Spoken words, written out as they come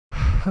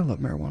I love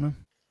marijuana.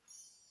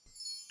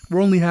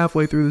 We're only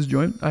halfway through this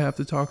joint. I have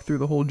to talk through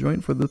the whole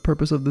joint for the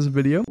purpose of this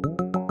video.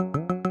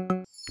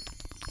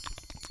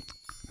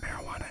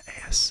 Marijuana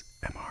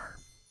ASMR.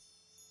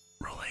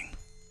 Rolling.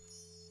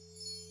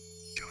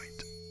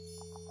 Joint.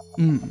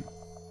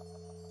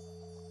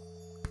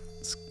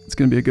 It's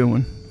gonna be a good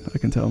one, I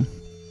can tell.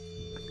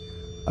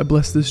 I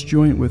bless this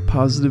joint with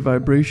positive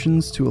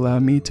vibrations to allow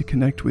me to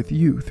connect with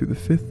you through the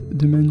 5th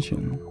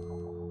dimension.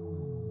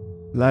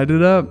 Light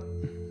it up.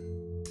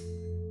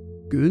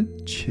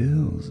 Good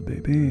chills,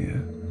 baby.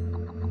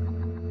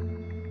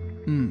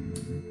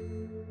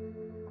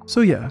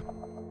 So yeah,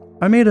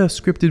 I made a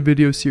scripted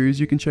video series.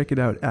 You can check it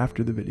out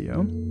after the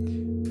video.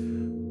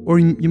 Or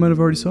you might have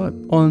already saw it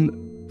on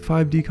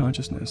 5D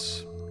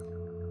consciousness.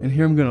 And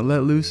here I'm gonna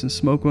let loose and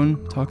smoke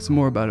one, talk some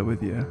more about it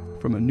with you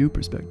from a new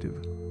perspective.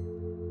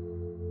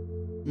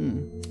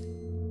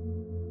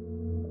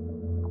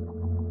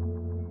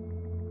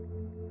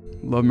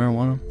 Love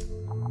marijuana.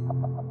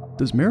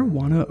 Does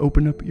marijuana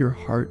open up your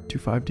heart to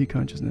 5D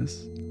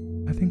consciousness?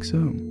 I think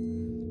so.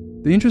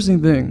 The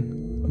interesting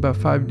thing about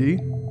 5D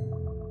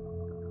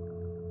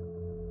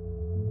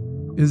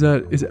is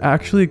that it's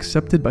actually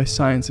accepted by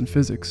science and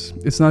physics.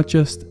 It's not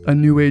just a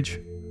new age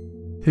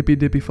hippy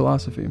dippy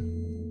philosophy.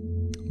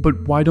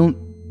 But why don't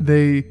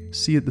they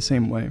see it the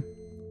same way?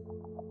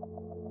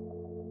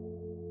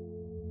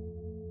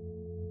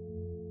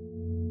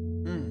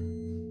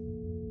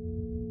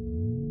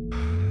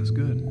 That's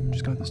good.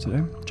 Just got this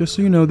today. Just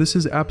so you know, this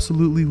is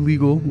absolutely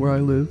legal where I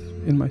live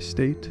in my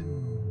state,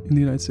 in the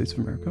United States of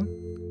America.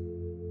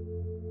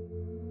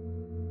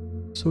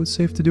 So it's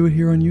safe to do it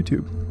here on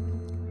YouTube.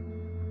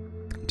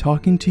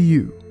 Talking to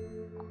you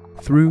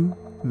through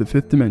the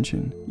 5th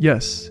dimension.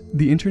 Yes,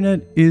 the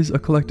internet is a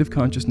collective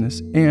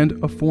consciousness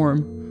and a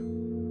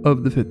form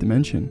of the 5th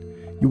dimension.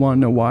 You want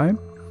to know why?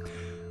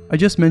 I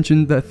just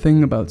mentioned that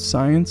thing about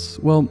science.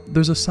 Well,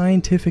 there's a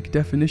scientific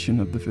definition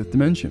of the 5th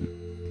dimension.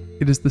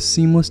 It is the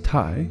seamless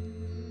tie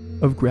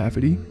of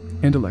gravity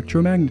and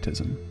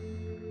electromagnetism.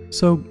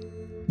 So,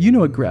 you know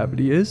what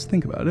gravity is.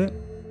 Think about it.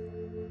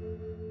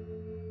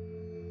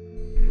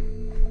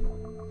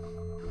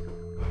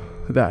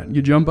 That.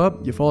 You jump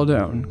up, you fall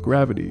down.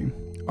 Gravity.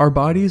 Our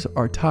bodies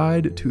are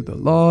tied to the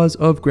laws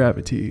of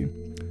gravity.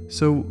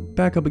 So,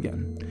 back up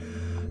again.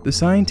 The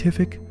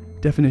scientific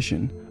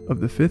definition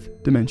of the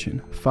 5th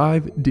dimension,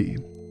 5D,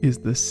 is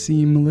the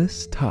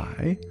seamless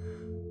tie,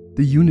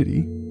 the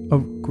unity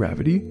of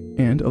gravity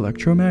and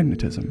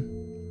electromagnetism.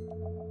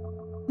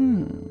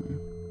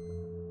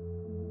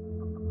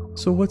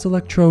 So what's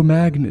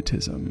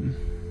electromagnetism?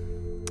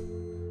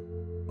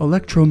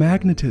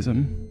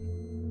 Electromagnetism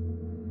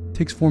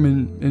takes form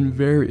in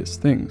various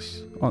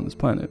things on this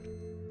planet.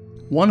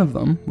 One of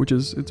them,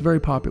 it's very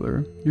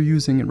popular, you're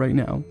using it right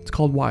now, it's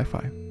called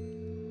Wi-Fi.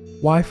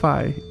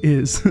 Wi-Fi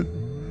is,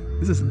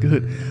 this is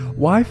good,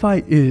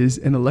 Wi-Fi is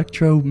an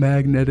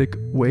electromagnetic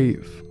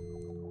wave.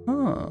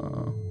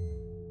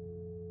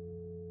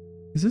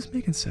 Is this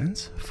making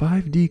sense?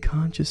 5D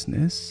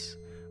consciousness.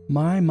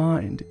 My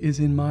mind is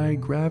in my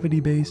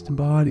gravity-based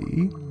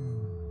body,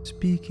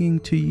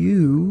 speaking to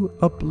you,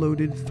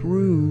 uploaded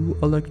through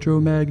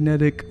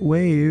electromagnetic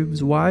waves,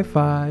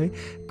 Wi-Fi,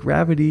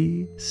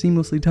 gravity,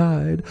 seamlessly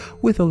tied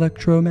with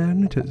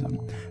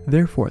electromagnetism.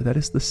 Therefore, that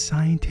is the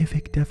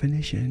scientific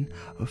definition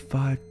of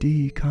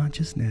 5D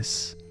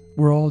consciousness.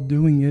 We're all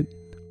doing it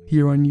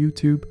here on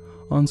YouTube,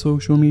 on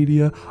social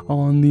media,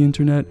 on the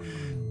internet,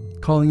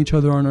 calling each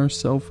other on our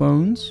cell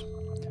phones,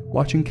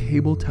 watching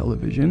cable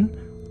television.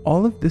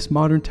 All of this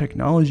modern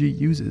technology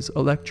uses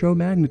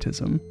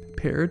electromagnetism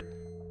paired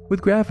with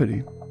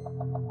gravity.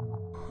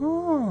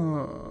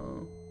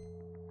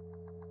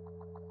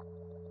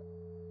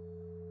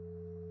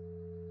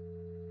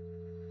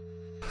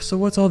 So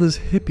what's all this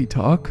hippie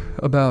talk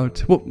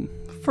about? Well,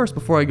 first,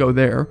 before I go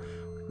there,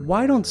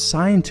 why don't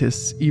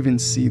scientists even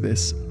see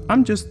this?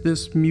 I'm just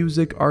this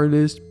music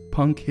artist,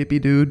 punk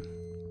hippie dude.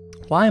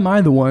 Why am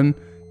I the one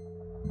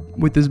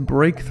with this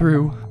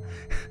breakthrough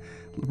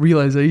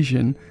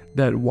realization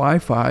that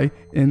Wi-Fi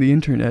and the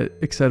internet,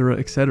 etc.,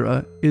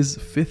 is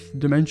 5th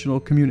dimensional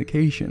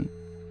communication?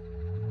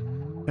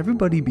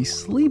 Everybody be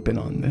sleeping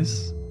on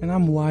this, and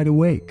I'm wide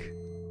awake.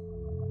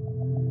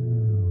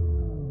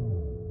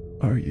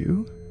 Are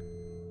you?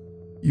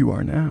 You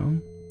are now.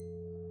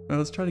 Now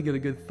let's try to get a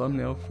good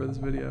thumbnail for this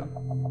video.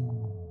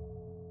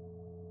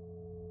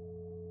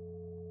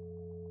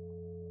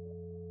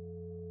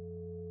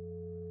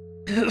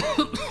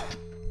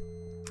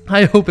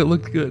 I hope it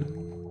looked good,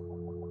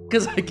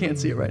 because I can't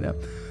see it right now.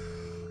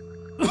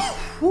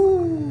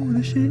 Ooh,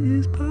 this shit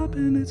is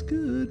popping. It's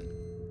good.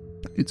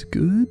 It's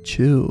good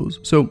chills.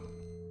 So,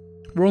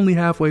 we're only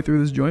halfway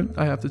through this joint.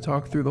 I have to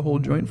talk through the whole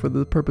joint for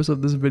the purpose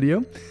of this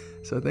video.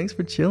 So thanks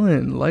for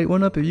chilling. Light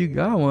one up if you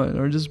got one,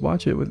 or just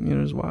watch it with,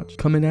 just watch.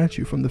 Coming at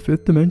you from the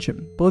 5th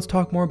dimension. But let's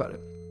talk more about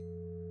it.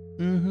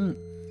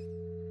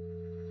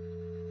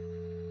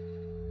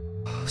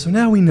 So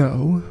now we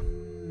know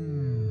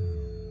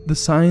the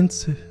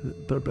science,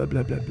 blah, blah,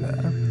 blah, blah, blah.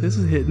 This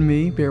is hitting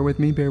me. Bear with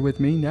me, bear with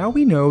me. Now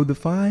we know the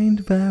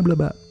find, blah, blah,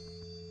 blah.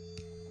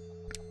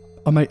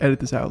 I might edit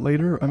this out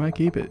later. I might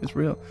keep it. It's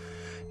real.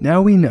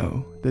 Now we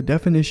know the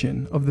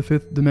definition of the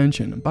fifth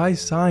dimension by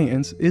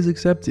science is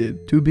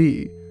accepted to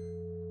be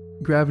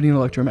gravity and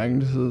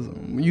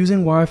electromagnetism. Using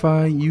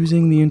Wi-Fi,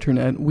 using the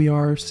internet, we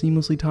are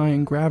seamlessly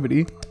tying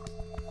gravity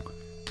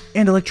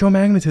and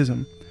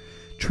electromagnetism,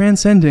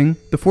 transcending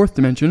the fourth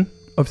dimension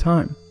of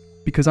time,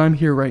 because I'm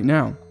here right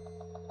now,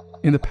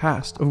 in the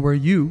past of where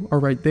you are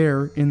right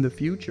there in the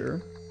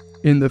future,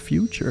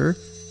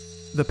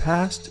 the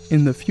past,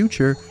 in the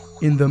future,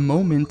 in the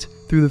moment,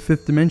 through the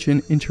fifth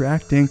dimension,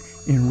 interacting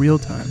in real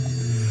time.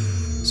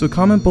 So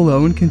comment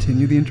below and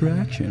continue the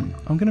interaction.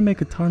 I'm gonna make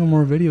a ton of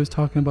more videos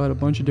talking about a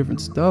bunch of different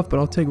stuff, but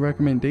I'll take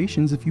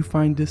recommendations if you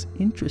find this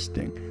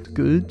interesting.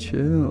 Good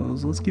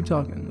chills. Let's keep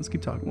talking.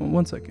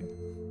 One second.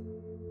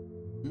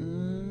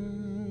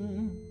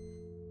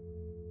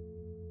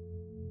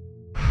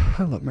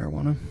 I love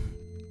marijuana.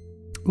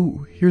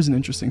 Ooh, here's an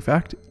interesting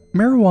fact.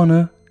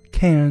 Marijuana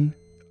can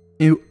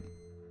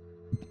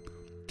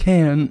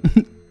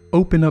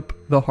open up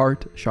the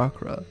heart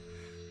chakra.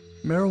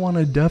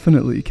 Marijuana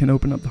definitely can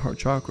open up the heart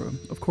chakra.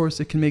 Of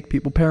course, it can make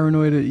people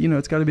paranoid. You know,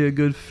 it's got to be a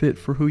good fit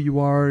for who you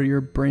are, your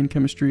brain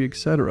chemistry,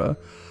 etc.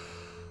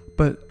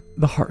 But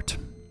the heart.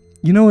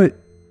 You know, it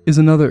is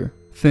another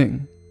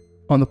thing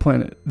on the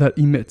planet that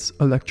emits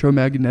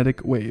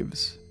electromagnetic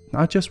waves.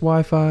 Not just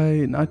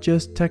Wi-Fi, not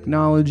just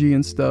technology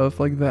and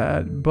stuff like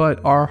that, but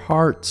our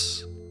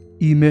hearts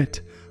emit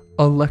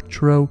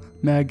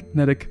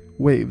electromagnetic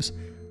waves.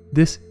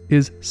 This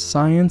is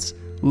science.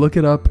 Look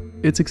it up.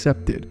 It's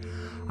accepted.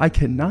 I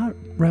cannot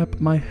wrap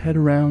my head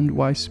around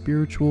why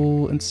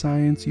spiritual and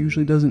science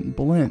usually doesn't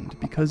blend,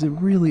 because it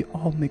really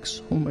all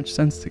makes so much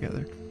sense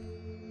together.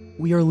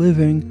 We are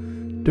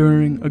living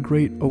during a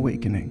great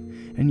awakening.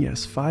 And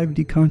yes,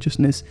 5D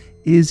consciousness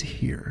is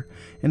here.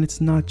 And it's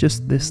not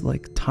just this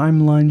like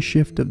timeline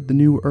shift of the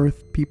new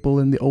Earth people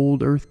and the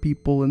old Earth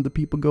people and the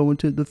people going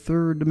to the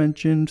third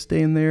dimension,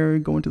 staying there,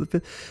 going to the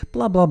fifth,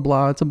 blah, blah,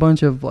 blah. It's a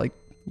bunch of like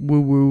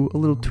woo-woo, a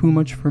little too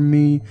much for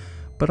me.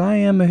 But I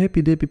am a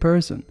hippy-dippy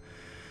person.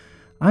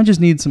 I just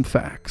need some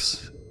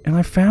facts. And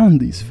I found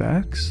these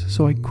facts,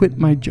 so I quit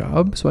my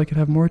job so I could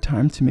have more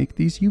time to make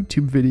these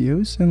YouTube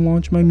videos and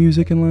launch my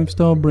music and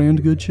lifestyle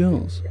brand, Good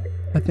Chills.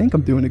 I think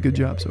I'm doing a good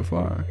job so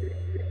far.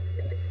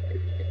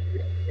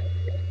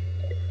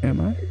 Am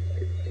I?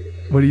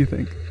 What do you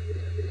think?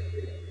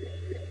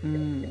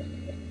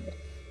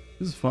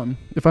 This is fun.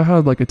 If I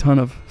had like a ton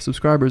of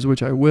subscribers,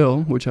 which I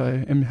will, which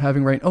I am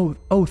having right.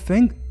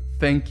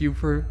 Thank you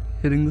for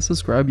hitting the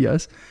subscribe.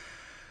 Yes.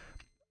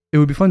 It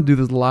would be fun to do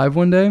this live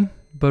one day,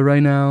 but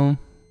right now,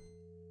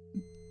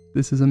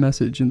 this is a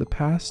message in the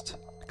past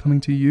coming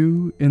to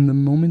you in the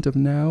moment of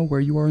now, where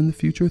you are in the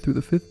future through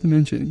the fifth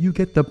dimension. You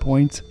get the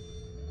point.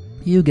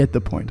 You get the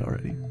point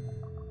already.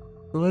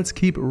 So let's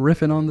keep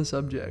riffing on the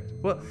subject.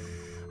 Well,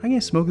 I'm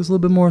gonna smoke this a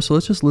little bit more, so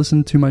let's just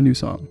listen to my new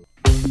song.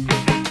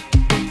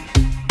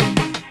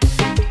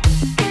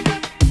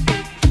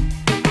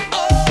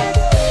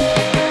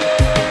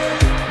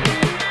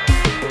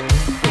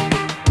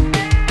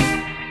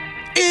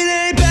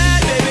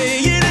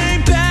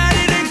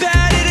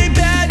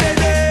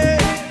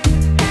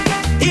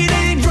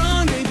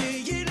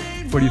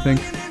 What do you think?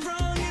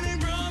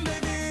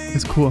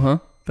 It's cool, huh?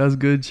 That's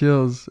Good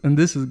Chills. And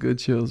this is Good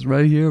Chills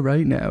right here,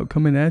 right now,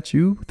 coming at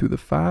you through the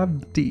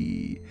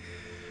 5D.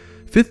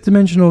 Fifth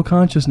dimensional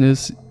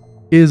consciousness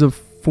is a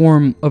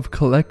form of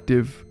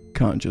collective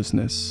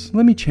consciousness.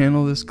 Let me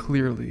channel this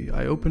clearly.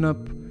 I open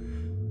up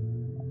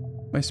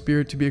my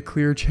spirit to be a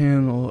clear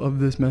channel of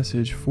this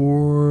message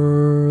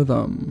for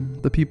them,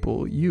 the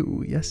people,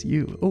 you, yes,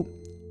 you. Oh,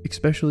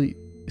 especially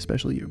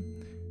you.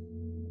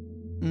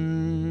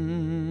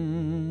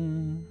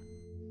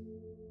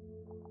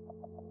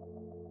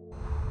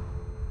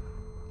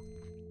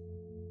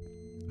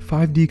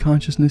 5D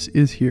consciousness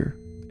is here,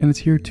 and it's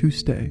here to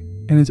stay,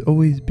 and it's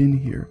always been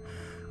here,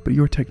 but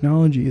your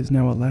technology is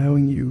now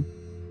allowing you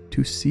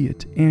to see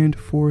it and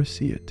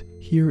foresee it,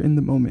 here in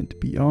the moment,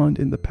 beyond,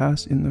 in the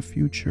past, in the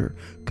future,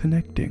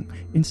 connecting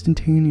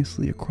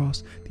instantaneously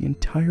across the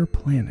entire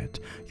planet.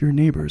 Your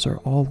neighbors are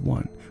all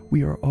one.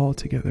 We are all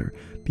together.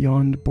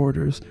 Beyond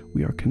borders,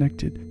 we are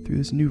connected through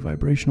this new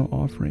vibrational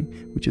offering,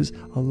 which is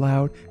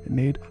allowed and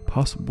made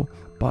possible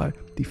by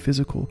the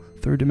physical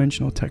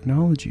third-dimensional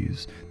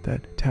technologies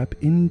that tap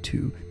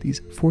into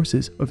these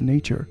forces of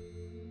nature.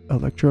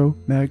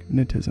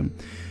 Electromagnetism.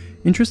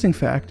 Interesting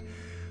fact,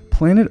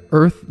 planet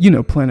Earth, you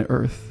know planet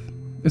Earth,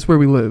 it's where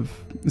we live.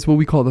 It's what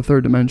we call the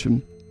third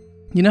dimension.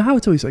 You know how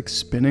it's always like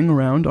spinning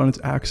around on its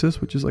axis,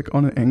 which is like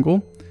on an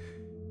angle?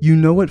 You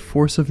know what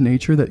force of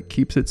nature that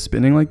keeps it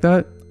spinning like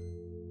that?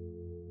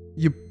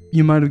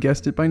 You might have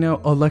guessed it by now,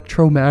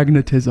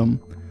 electromagnetism.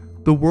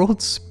 The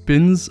world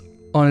spins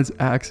on its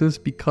axis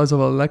because of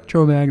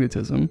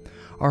electromagnetism.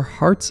 Our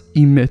hearts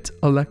emit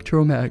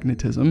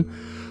electromagnetism.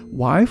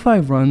 Wi-Fi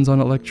runs on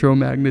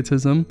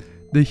electromagnetism.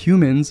 The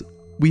humans,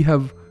 we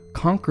have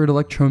conquered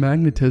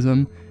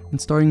electromagnetism,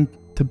 and starting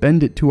to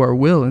bend it to our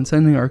will and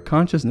sending our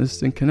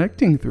consciousness and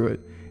connecting through it.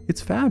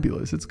 It's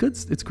fabulous. It's good.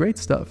 It's great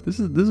stuff. This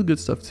is good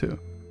stuff too.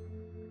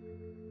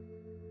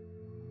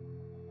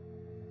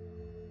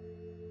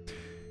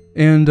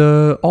 And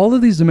all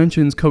of these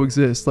dimensions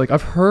coexist. Like,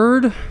 I've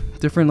heard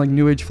different like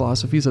New Age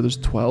philosophies that there's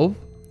 12,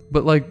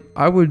 but like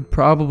I would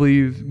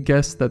probably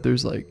guess that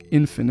there's like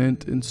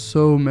infinite and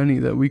so many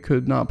that we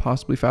could not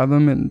possibly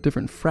fathom, and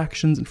different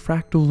fractions and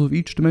fractals of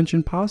each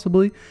dimension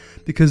possibly,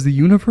 because the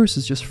universe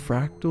is just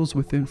fractals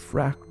within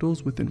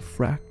fractals within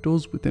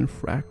fractals within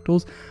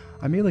fractals.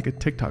 I made like a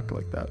TikTok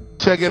like that.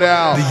 Check it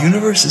out. The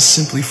universe is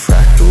simply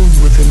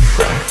fractals within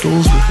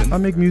fractals within. I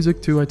make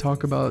music too. I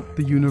talk about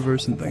the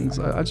universe and things.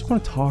 I just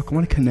want to talk. I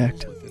want to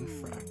connect.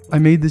 I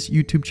made this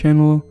YouTube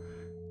channel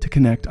to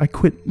connect. I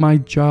quit my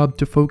job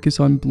to focus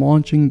on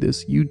launching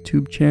this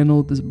YouTube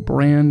channel, this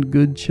brand,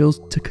 Good Chills,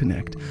 to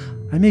connect.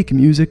 I make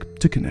music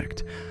to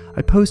connect.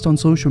 I post on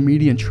social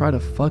media and try to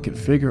fucking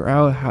figure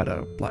out how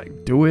to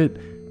like do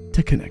it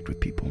to connect with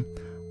people.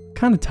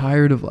 Kind of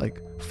tired of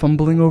like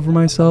fumbling over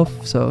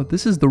myself, so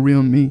this is the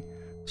real me,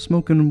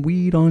 smoking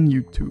weed on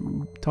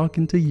YouTube,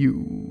 talking to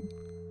you.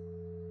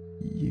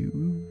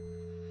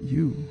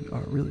 You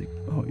are really,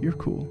 oh, you're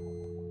cool.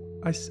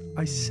 I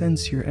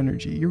sense your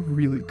energy. You're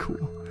really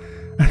cool.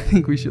 I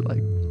think you should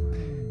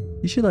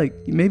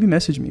maybe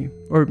message me,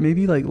 or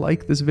maybe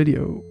like this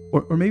video,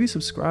 or maybe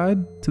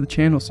subscribe to the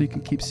channel so you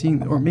can keep seeing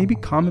that, or maybe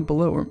comment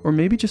below, or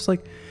maybe just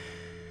like,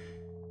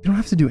 you don't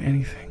have to do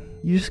anything.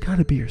 You just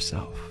gotta be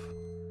yourself.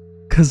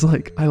 Cause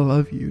like, I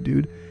love you,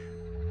 dude.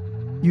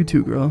 You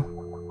too, girl.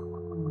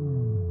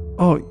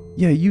 Oh,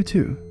 yeah, you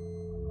too.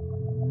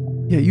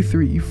 Yeah, you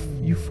 3,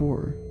 you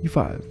 4, you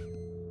 5,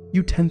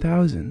 you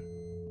 10,000,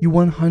 you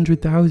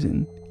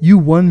 100,000, you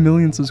 1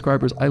 million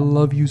subscribers. I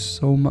love you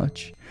so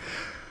much.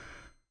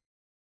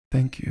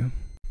 Thank you.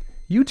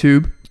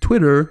 YouTube,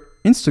 Twitter,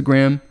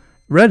 Instagram,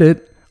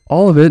 Reddit,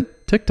 all of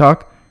it,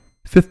 TikTok,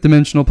 fifth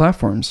dimensional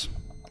platforms.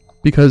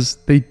 Because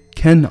they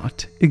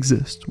cannot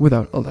exist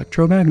without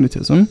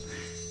electromagnetism,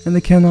 and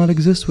they cannot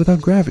exist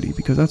without gravity,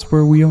 because that's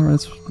where we are.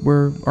 That's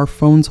where our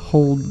phones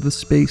hold the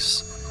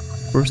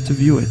space for us to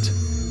view it,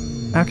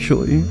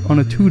 actually on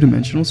a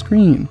 2-dimensional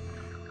screen.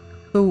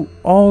 So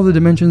all the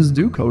dimensions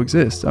do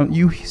coexist.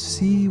 You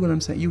see what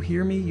I'm saying? You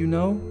hear me? You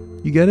know?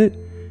 You get it?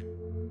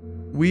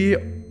 We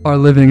are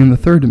living in the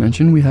 3rd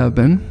dimension. We have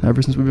been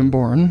ever since we've been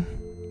born.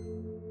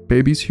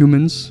 Babies,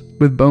 humans,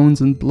 with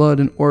bones and blood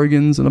and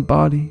organs and a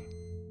body,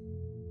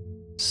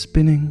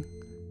 spinning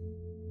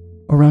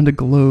around a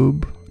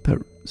globe that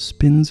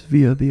spins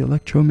via the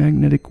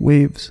electromagnetic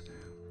waves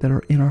that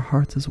are in our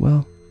hearts as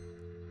well.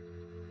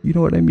 You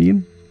know what I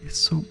mean? It's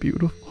so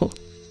beautiful.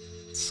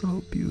 It's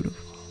so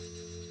beautiful.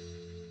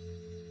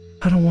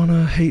 I don't want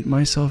to hate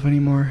myself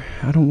anymore.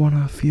 I don't want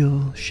to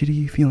feel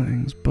shitty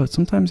feelings, but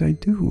sometimes I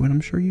do, and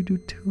I'm sure you do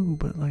too.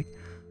 But like,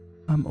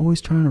 I'm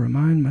always trying to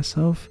remind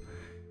myself,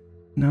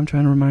 and I'm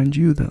trying to remind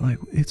you that like,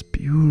 it's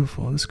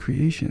beautiful, this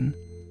creation.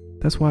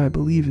 That's why I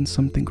believe in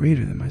something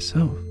greater than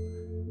myself.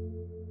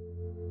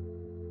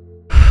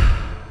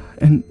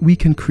 And we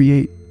can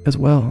create as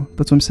well.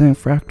 That's what I'm saying,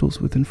 fractals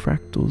within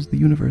fractals, the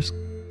universe.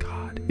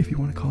 God, if you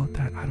want to call it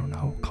that, I don't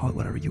know, call it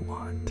whatever you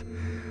want.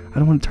 I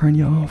don't want to turn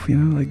you off, you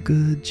know, like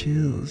Good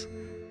Chills.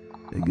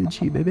 Good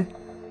chi, baby.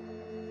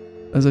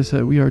 As I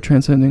said, we are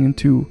transcending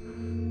into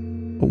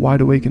a wide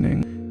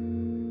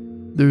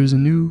awakening. There is a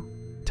new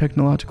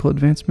technological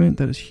advancement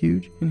that is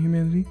huge in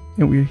humanity,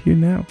 and we are here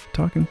now,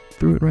 talking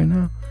through it right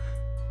now.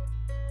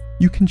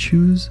 You can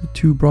choose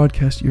to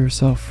broadcast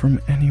yourself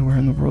from anywhere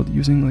in the world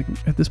using, like,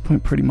 at this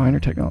point, pretty minor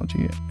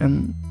technology,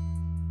 and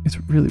it's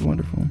really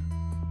wonderful.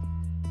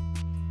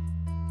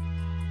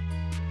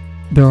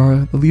 There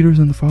are the leaders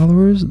and the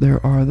followers,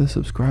 there are the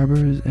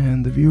subscribers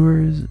and the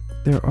viewers,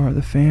 there are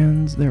the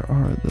fans, there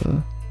are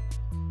the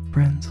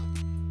friends.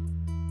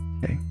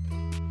 Hey,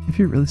 if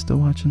you're really still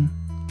watching,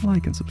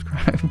 like and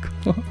subscribe.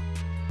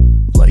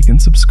 Like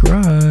and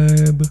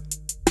subscribe.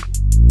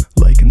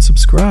 Like and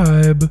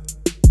subscribe.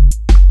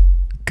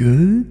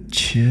 Good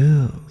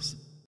Chills.